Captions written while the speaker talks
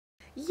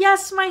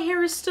Yes, my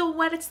hair is still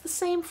wet. It's the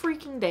same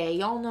freaking day.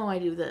 Y'all know I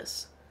do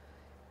this.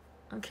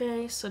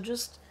 Okay, so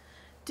just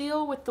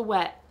deal with the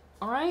wet,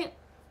 alright?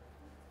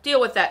 Deal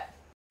with that.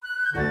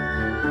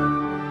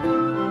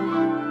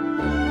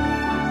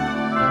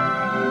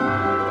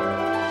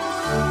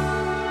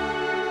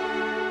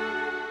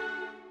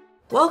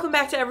 Welcome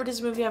back to Every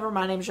Disney Movie Ever.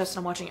 My name is Jess and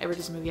I'm watching Every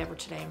Disney Movie Ever.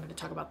 Today I'm going to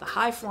talk about The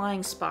High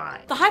Flying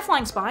Spy. The High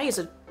Flying Spy is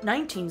a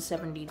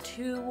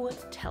 1972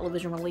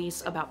 television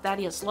release about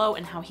Thaddeus Lowe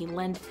and how he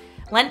lent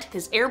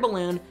his hot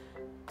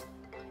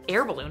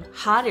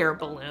air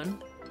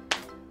balloon,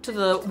 to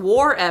the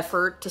war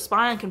effort to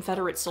spy on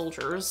Confederate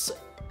soldiers.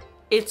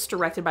 It's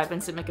directed by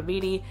Vincent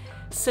McEveety,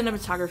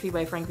 cinematography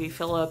by V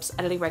Phillips,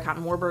 editing by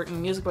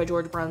Warburton, music by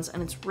George Bruns,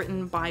 and it's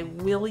written by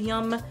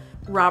William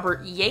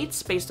Robert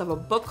Yates, based off a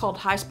book called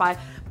High Spy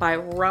by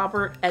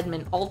Robert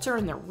Edmund Alter,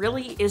 and there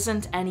really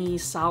isn't any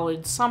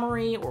solid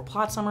summary or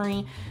plot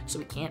summary, so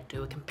we can't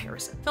do a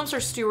comparison. Film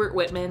stars Stuart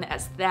Whitman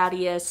as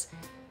Thaddeus,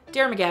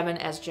 Darren McGavin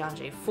as John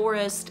J.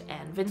 Forrest,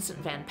 and Vincent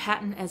Van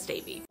Patten as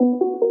Davy.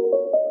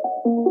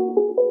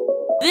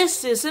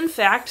 This is, in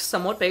fact,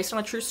 somewhat based on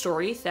a true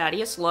story.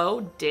 Thaddeus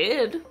Lowe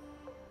did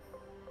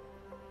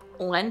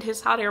lend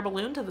his hot air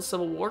balloon to the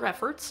Civil War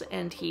efforts,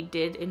 and he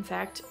did, in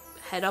fact,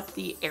 head up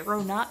the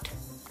aeronaut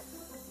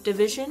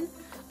division.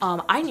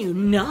 I knew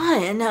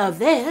none of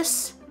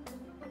this.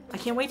 I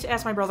can't wait to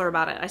ask my brother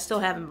about it. I still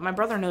haven't. My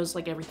brother knows,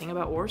 like, everything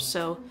about wars,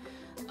 so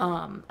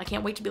I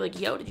can't wait to be like,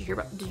 yo, did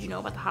you know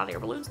about the hot air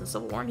balloons in the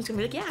Civil War? And he's gonna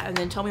be like, yeah, and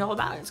then tell me all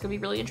about it. It's gonna be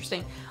really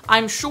interesting.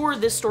 I'm sure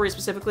this story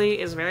specifically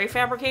is very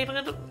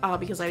fabricated,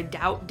 because I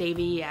doubt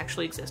Davy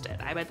actually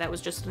existed. I bet that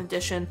was just an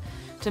addition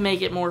to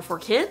make it more for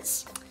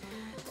kids.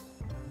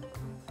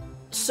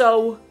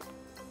 So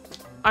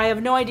I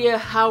have no idea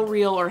how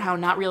real or how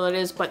not real it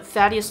is, but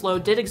Thaddeus Lowe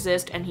did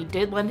exist, and he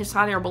did lend his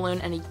hot air balloon,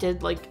 and he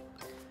did, like,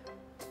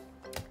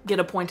 get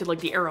appointed,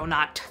 like, the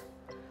aeronaut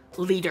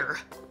leader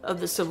of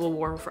the Civil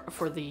War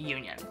for the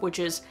Union, which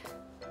is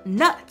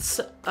nuts.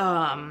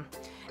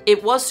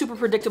 It was super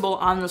predictable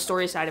on the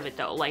story side of it,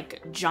 though.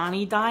 Like,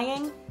 Johnny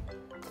dying,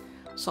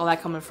 saw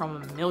that coming from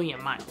a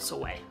million miles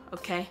away,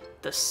 okay?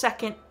 The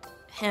second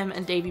him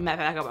and Davy met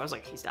back up, I was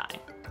like, he's dying,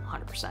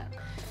 100%.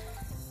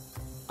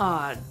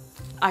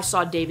 I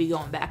saw Davy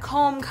going back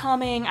home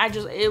coming.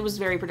 It was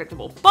very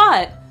predictable.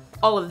 But,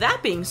 all of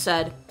that being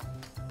said,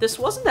 this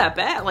wasn't that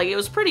bad. Like, it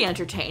was pretty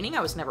entertaining.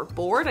 I was never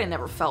bored. I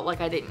never felt like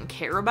I didn't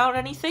care about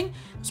anything.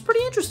 It was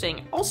pretty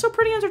interesting. Also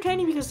pretty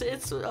entertaining because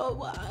it's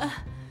a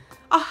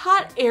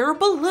hot air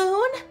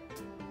balloon?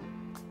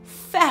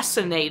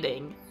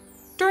 Fascinating.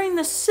 During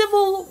the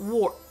Civil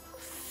War.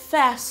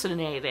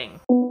 Fascinating.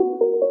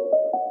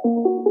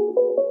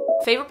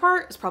 Favorite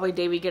part is probably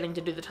Davy getting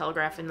to do the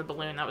telegraph in the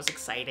balloon. That was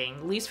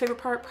exciting. Least favorite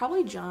part,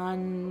 probably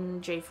John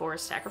J.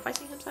 Forrest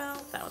sacrificing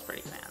himself. That was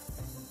pretty sad.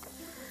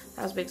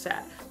 That was big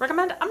sad.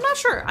 Recommend? I'm not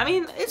sure. I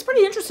mean, it's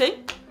pretty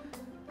interesting.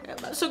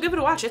 So give it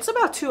a watch. It's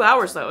about 2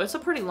 hours, though. It's a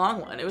pretty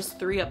long one. It was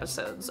 3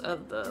 episodes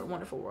of The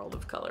Wonderful World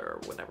of Color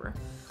or whatever.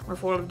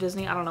 Wonderful World of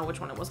Disney. I don't know which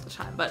one it was at the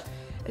time, but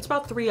it's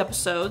about 3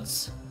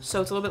 episodes.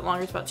 So it's a little bit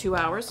longer. It's about 2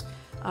 hours,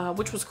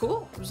 which was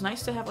cool. It was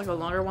nice to have like a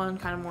longer one,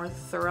 kind of more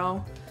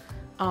thorough.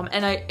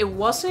 And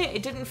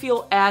it didn't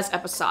feel as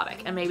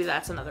episodic, and maybe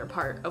that's another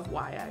part of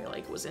why I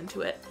like was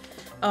into it.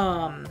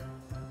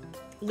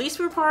 Least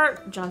favorite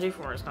part, John J.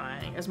 Forrest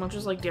dying. As much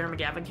as like Darren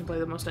McGavin can play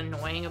the most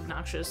annoying,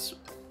 obnoxious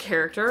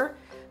character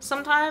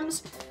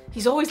sometimes,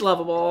 he's always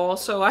lovable,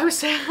 so I was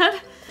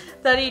sad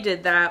that he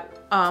did that.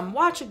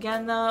 Watch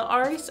again though. I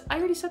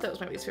already said that was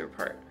my least favorite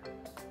part.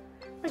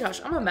 Oh my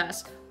gosh, I'm a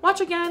mess.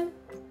 Watch again?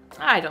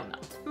 I don't know.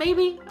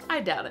 Maybe?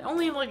 I doubt it.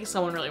 Only if like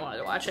someone really wanted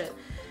to watch it.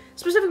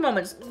 Specific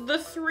moments. The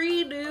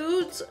 3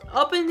 dudes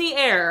up in the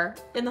air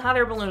in the hot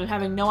air balloon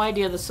having no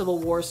idea the Civil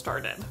War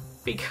started.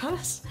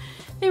 Because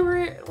they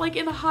were like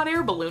in a hot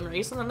air balloon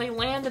race and then they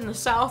land in the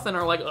South and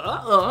are like,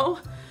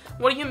 uh-oh.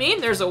 What do you mean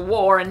there's a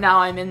war and now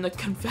I'm in the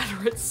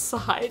Confederate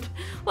side?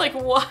 Like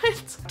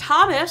what?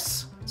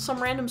 Thomas,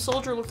 some random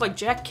soldier, looked like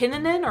Jack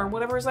Kinnanen or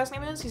whatever his last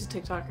name is. He's a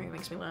TikToker, he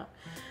makes me laugh.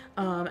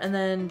 And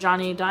then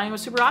Johnny dying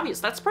was super obvious.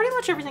 That's pretty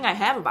much everything I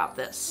have about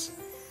this.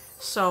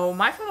 So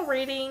my final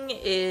rating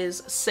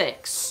is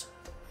 6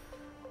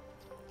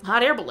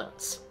 hot air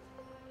balloons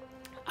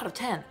out of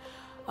 10.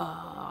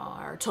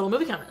 Our total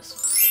movie count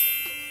is.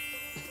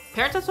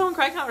 Parent Total and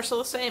Cry count are still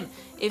the same.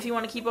 If you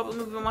want to keep up with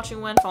movie I'm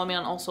watching when, follow me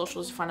on all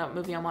socials to find out what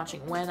movie I'm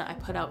watching when. I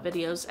put out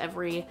videos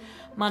every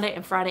Monday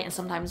and Friday and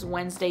sometimes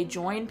Wednesday.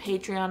 Join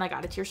Patreon. I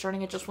got a tier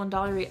starting at just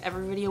 $1. You get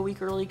every video a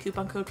week early,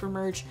 coupon code for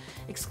merch,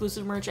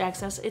 exclusive merch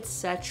access,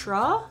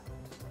 etc.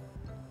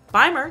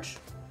 Buy merch.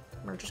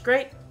 Merch is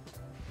great.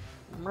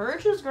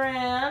 Merch is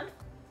grand.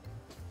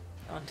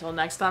 Until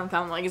next time,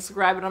 comment, like, and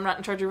subscribe, but I'm not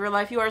in charge of your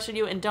life. You are, so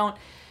do, and don't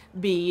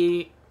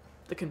be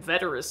the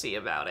Confederacy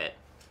about it.